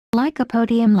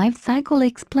Lycopodium life cycle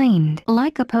explained.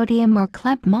 Lycopodium or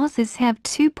club mosses have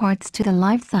two parts to the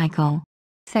life cycle: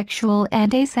 sexual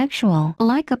and asexual.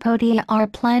 Lycopodia are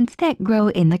plants that grow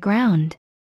in the ground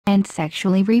and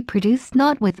sexually reproduce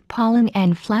not with pollen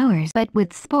and flowers but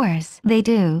with spores. They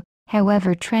do,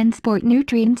 however, transport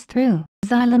nutrients through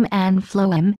xylem and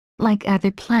phloem, like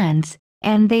other plants,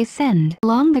 and they send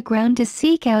along the ground to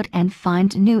seek out and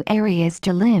find new areas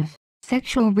to live.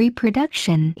 Sexual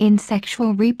reproduction. In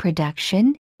sexual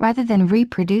reproduction, rather than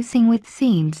reproducing with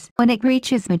seeds, when it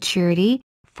reaches maturity,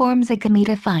 forms a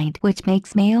gametophyte which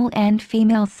makes male and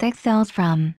female sex cells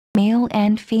from male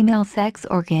and female sex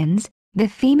organs, the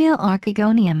female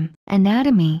archegonium.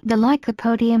 Anatomy. The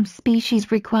Lycopodium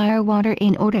species require water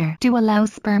in order to allow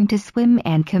sperm to swim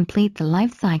and complete the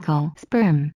life cycle.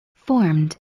 Sperm,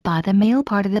 formed by the male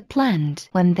part of the plant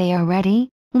when they are ready,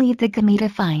 leave the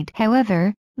gametophyte.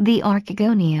 However, the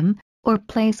archegonium, or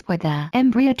place where the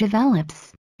embryo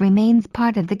develops, remains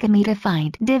part of the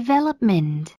gametophyte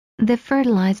development. The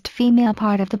fertilized female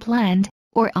part of the plant,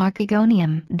 or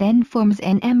archegonium, then forms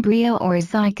an embryo or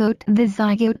zygote. The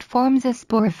zygote forms a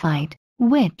sporophyte,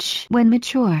 which, when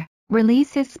mature,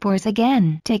 releases spores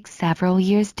again. Takes several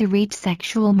years to reach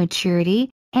sexual maturity,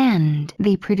 and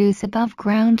they produce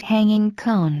above-ground hanging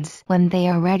cones when they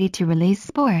are ready to release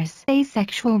spores.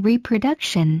 Asexual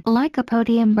reproduction.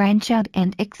 Lycopodium branch out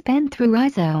and expand through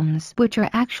rhizomes, which are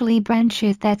actually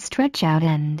branches that stretch out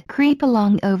and creep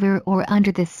along over or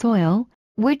under the soil,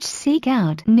 which seek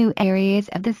out new areas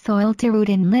of the soil to root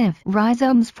and live.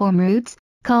 Rhizomes form roots,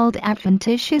 called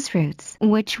adventitious roots,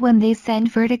 which when they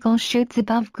send vertical shoots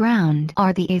above ground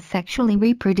are the asexually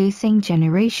reproducing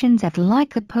generations of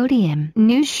Lycopodium.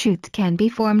 New shoots can be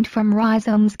formed from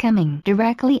rhizomes coming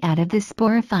directly out of the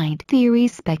sporophyte. Theory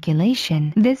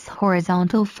speculation. This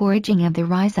horizontal foraging of the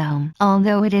rhizome,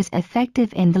 although it is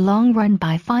effective in the long run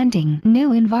by finding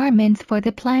new environments for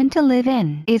the plant to live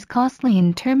in, is costly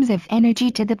in terms of energy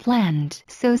to the plant.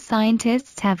 So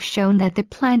scientists have shown that the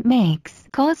plant makes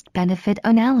cost-benefit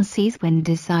analyses when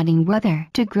deciding whether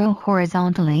to grow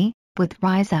horizontally, with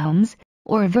rhizomes,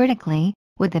 or vertically,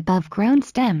 with above-ground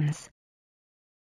stems.